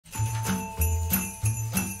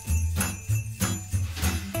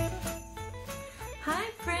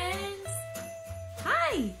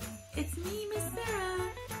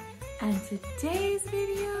Today's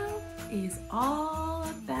video is all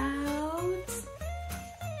about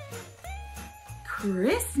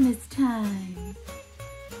Christmas time.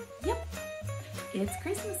 Yep, it's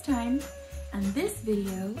Christmas time, and this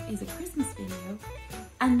video is a Christmas video,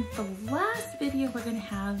 and the last video we're gonna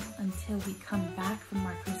have until we come back from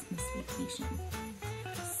our Christmas vacation.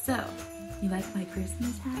 So, you like my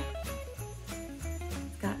Christmas hat?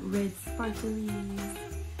 It's got red sparklies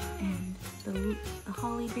and the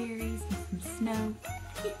holly berries and some snow.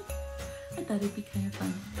 I thought it'd be kind of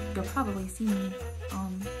fun. You'll probably see me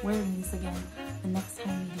wearing these again the next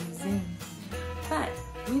time we do Zoom. But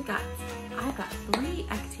I've got 3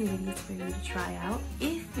 activities for you to try out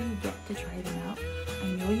if you get to try them out. I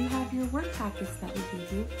know you have your work packets that we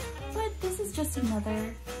gave you, but this is just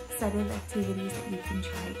another set of activities that you can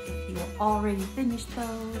try if you already finished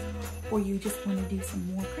those or you just want to do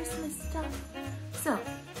some more Christmas stuff. So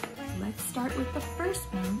let's start with the first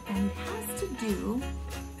one, and it has to do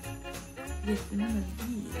with one of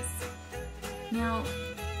these. Now,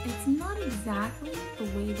 it's not exactly the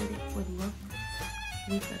way that it would look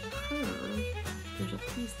with a curve. There's a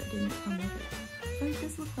piece that didn't come with it, but it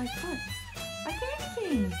does look like what? A candy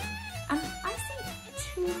cane. And I see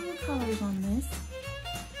 2 colors on this.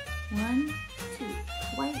 1, 2,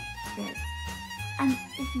 white, red. And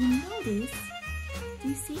if you notice, do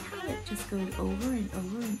you see how it just goes over and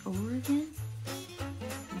over and over again?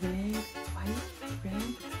 Red,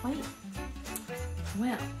 white.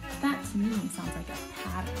 Well, that to me sounds like a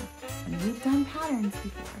pattern, and we've done patterns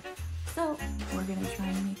before. So we're gonna try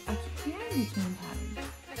and make a candy cane pattern.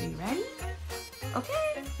 Are you ready?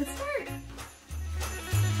 Okay, let's start.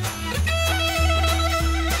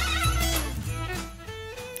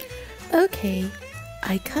 Okay,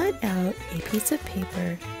 I cut out a piece of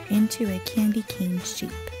paper into a candy cane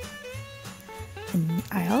shape. And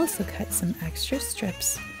I also cut some extra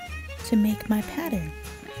strips to make my pattern.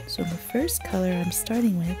 So the first color I'm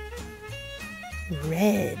starting with,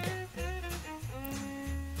 red.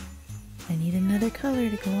 I need another color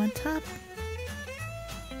to go on top.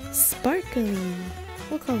 Sparkly.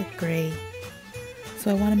 We'll call it gray.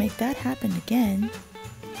 So I want to make that happen again.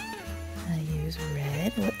 I use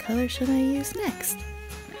red. What color should I use next?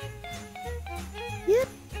 Yep,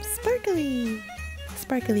 sparkly.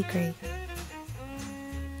 Sparkly gray.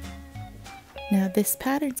 Now this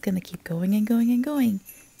pattern's going to keep going and going and going.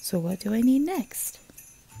 So what do I need next?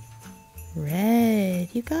 Red.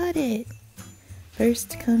 You got it.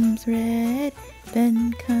 First comes red,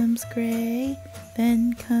 then comes gray,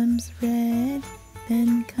 then comes red,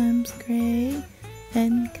 then comes gray,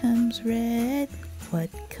 then comes red. What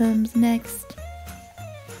comes next?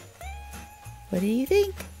 What do you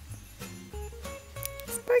think?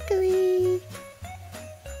 Sparkly!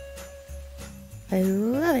 I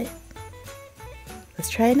love it. Let's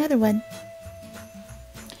try another one.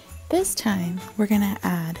 This time we're gonna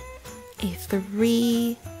add a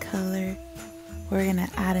 3-color. We're gonna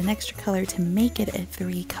add an extra color to make it a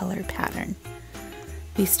 3-color pattern.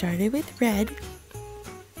 We started with red.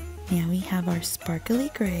 Now we have our sparkly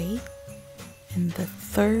gray. And the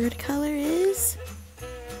 3rd color is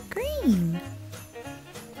green.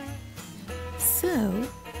 So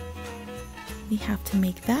we have to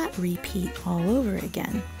make that repeat all over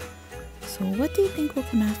again. So what do you think will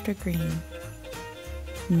come after green?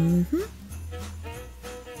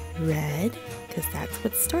 Red, because that's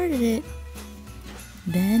what started it.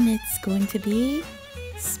 Then it's going to be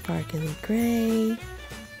sparkly gray,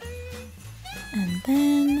 and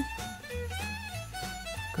then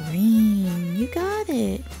green. You got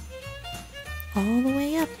it. All the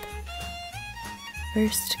way up.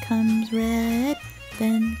 First comes red,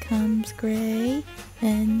 then comes gray,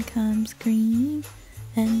 then comes green,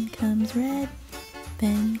 then comes red,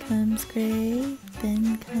 then comes gray,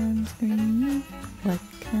 then comes green. What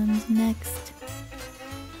comes next?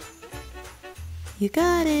 You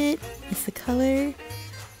got it! It's the color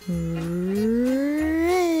red!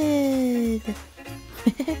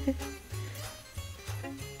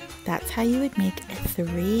 That's how you would make a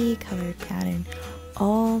 3-colored pattern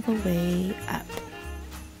all the way up.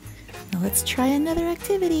 Now let's try another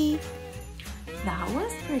activity. That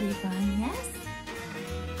was pretty fun, yes?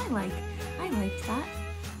 I liked that.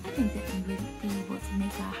 I think that we would be able to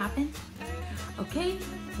make that happen. Okay,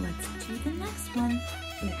 let's do the next one.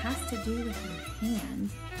 It has to do with your hand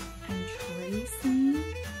and tracing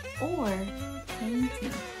or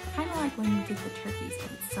painting. Kind of like when you did the turkeys,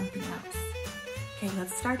 but it's something else. Okay,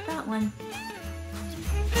 let's start that one.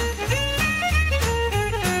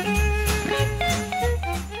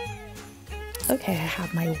 Okay, I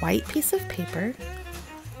have my white piece of paper.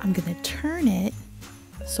 I'm gonna turn it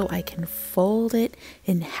so I can fold it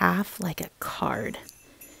in half like a card.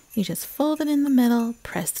 You just fold it in the middle,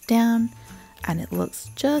 press down, and it looks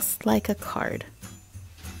just like a card.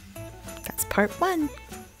 That's part 1.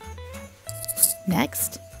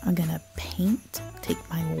 Next, I'm gonna paint. Take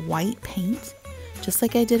my white paint, just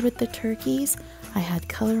like I did with the turkeys. I had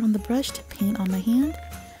color on the brush to paint on my hand.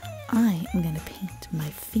 I am gonna paint my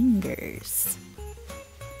fingers.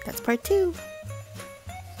 That's part 2.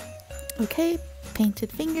 Okay,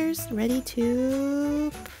 painted fingers, ready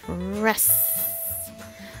to press.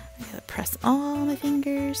 I gotta press all my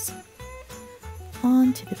fingers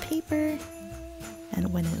onto the paper,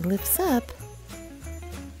 and when it lifts up,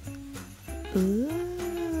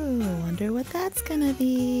 ooh, wonder what that's gonna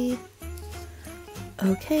be.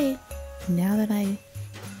 Okay, now that I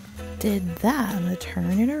did that, I'm gonna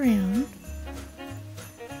turn it around.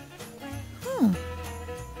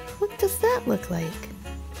 What does that look like?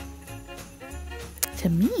 To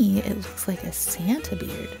me, it looks like a Santa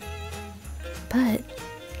beard, but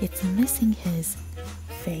it's missing his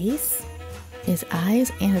face, his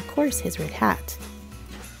eyes, and of course his red hat.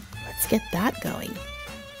 Let's get that going.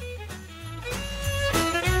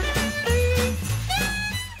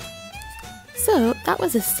 So that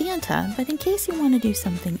was a Santa, but in case you want to do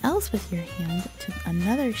something else with your hand to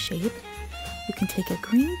another shape, you can take a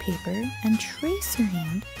green paper and trace your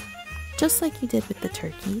hand, just like you did with the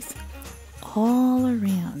turkeys, all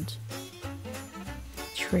around.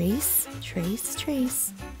 Trace, trace,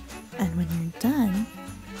 trace, and when you're done,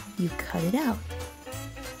 you cut it out.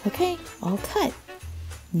 Okay, all cut.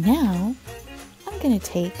 Now, I'm going to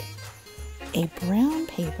take a brown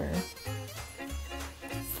paper,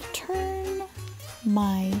 turn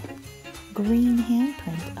my green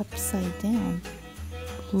handprint upside down,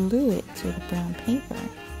 glue it to the brown paper.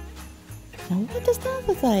 Now what does that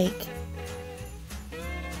look like?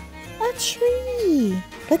 A tree!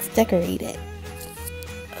 Let's decorate it.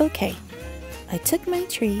 Okay, I took my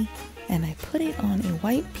tree and I put it on a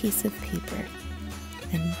white piece of paper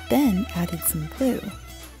and then added some glue.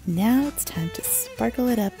 Now it's time to sparkle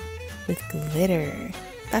it up with glitter.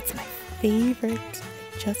 That's my favorite.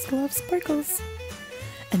 I just love sparkles.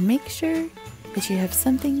 And make sure that you have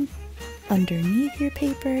something underneath your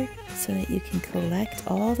paper so that you can collect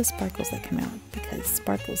all the sparkles that come out, because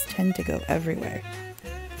sparkles tend to go everywhere.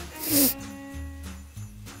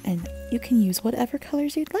 And you can use whatever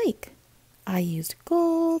colors you'd like. I used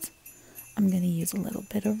gold. I'm going to use a little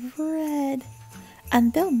bit of red.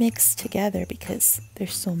 And they'll mix together because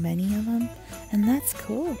there's so many of them. And that's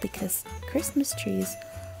cool because Christmas trees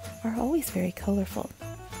are always very colorful.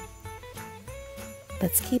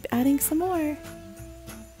 Let's keep adding some more.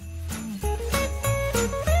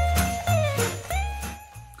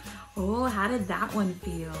 Oh, how did that one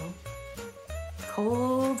feel?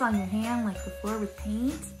 Cold on your hand like before with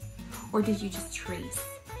paint? Or did you just trace?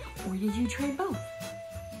 Or did you try both?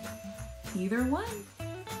 Either one.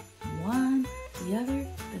 One, the other,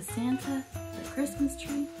 the Santa, the Christmas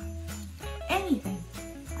tree, anything.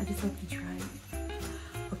 I just hope you tried.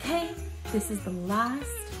 Okay, this is the last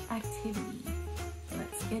activity.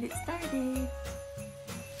 Let's get it started.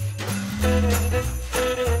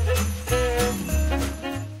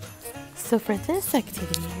 So for this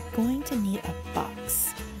activity, you're going to need a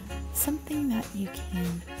box, something that you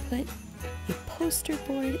can put a poster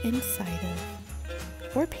board inside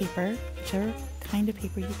of, or paper, whichever kind of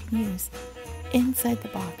paper you can use, inside the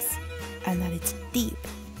box, and that it's deep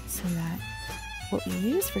so that what we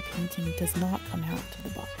use for painting does not come out to the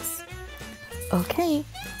box. Okay,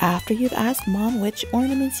 after you've asked Mom which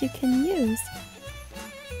ornaments you can use,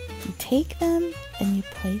 you take them and you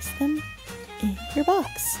place them in your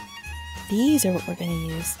box. These are what we're going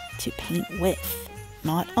to use to paint with,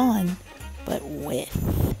 not on, but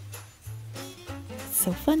with. It's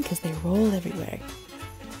so fun because they roll everywhere.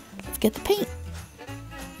 Let's get the paint.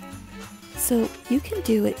 So you can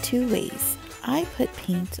do it two ways. I put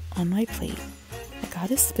paint on my plate. I got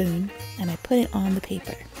a spoon and I put it on the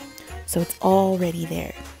paper. So it's already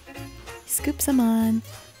there. Scoop some on,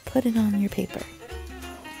 put it on your paper.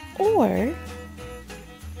 Or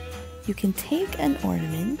you can take an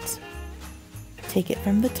ornament, take it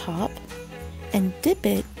from the top, and dip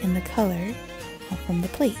it in the color from the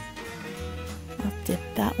plate. I'll dip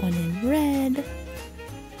that one in red,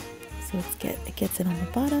 so it gets it on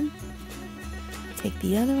the bottom. Take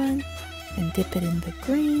the other one and dip it in the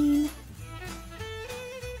green,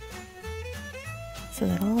 so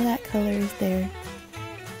that all that color is there,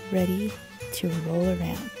 ready to roll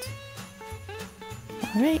around.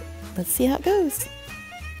 Alright, let's see how it goes.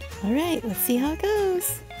 Alright, let's see how it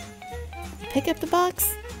goes. You pick up the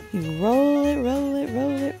box, you roll it, roll it,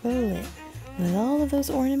 roll it, roll it. Let all of those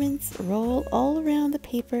ornaments roll all around the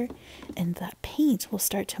paper, and that paint will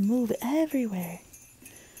start to move everywhere.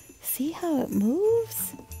 See how it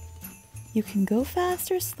moves? You can go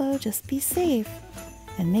fast or slow, just be safe.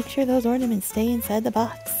 And make sure those ornaments stay inside the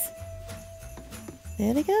box.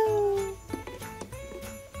 There they go.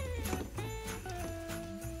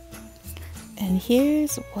 And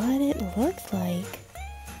here's what it looks like.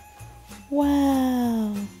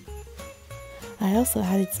 Wow. I also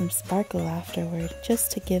added some sparkle afterward,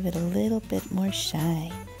 just to give it a little bit more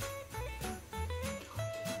shine.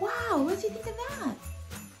 Wow, what do you think of that?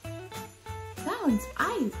 That one's,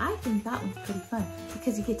 I think that one's pretty fun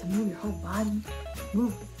because you get to move your whole body,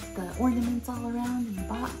 move the ornaments all around in the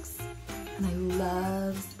box. And I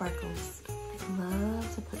love sparkles. I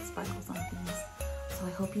love to put sparkles on things. So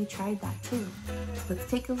I hope you tried that too. Let's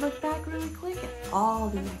take a look back really quick at all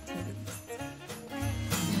the activities.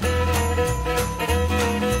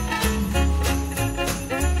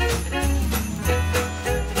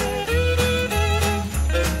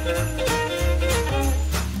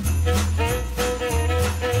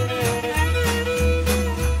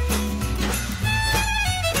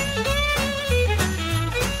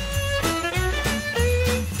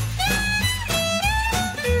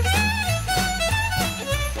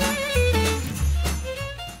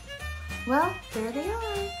 Well, there they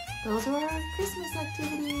are. Those are our Christmas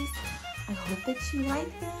activities. I hope that you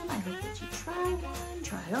like them. I hope that you try one,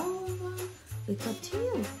 try all of them. It's up to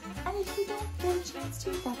you. And if you don't get a chance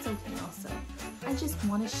to, that's okay also. I just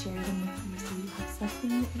want to share them with you so you have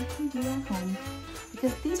something that you can do at home.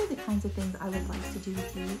 Because these are the kinds of things I would like to do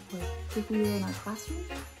with you. Like if we were in our classroom,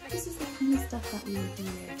 this is the kind of stuff that we would do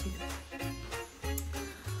there too.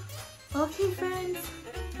 Okay friends,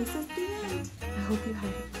 this is the end. I hope you had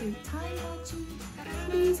a great time watching.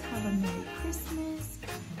 Please have a Merry Christmas.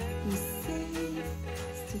 Be safe,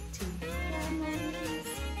 stick to your families,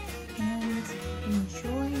 and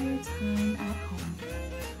enjoy your time at home.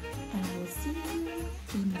 And we'll see you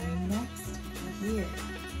in the next year.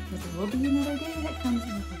 Because there will be another day that comes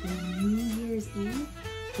and it will be New Year's Eve,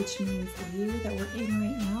 which means the year that we're in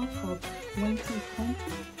right now, called 2020,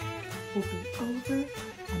 will be over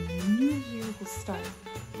and the new year will start.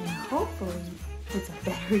 And hopefully it's a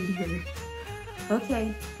better year.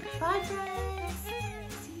 Okay, bye friends.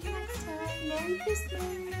 See you next time. Merry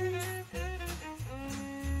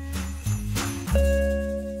Christmas.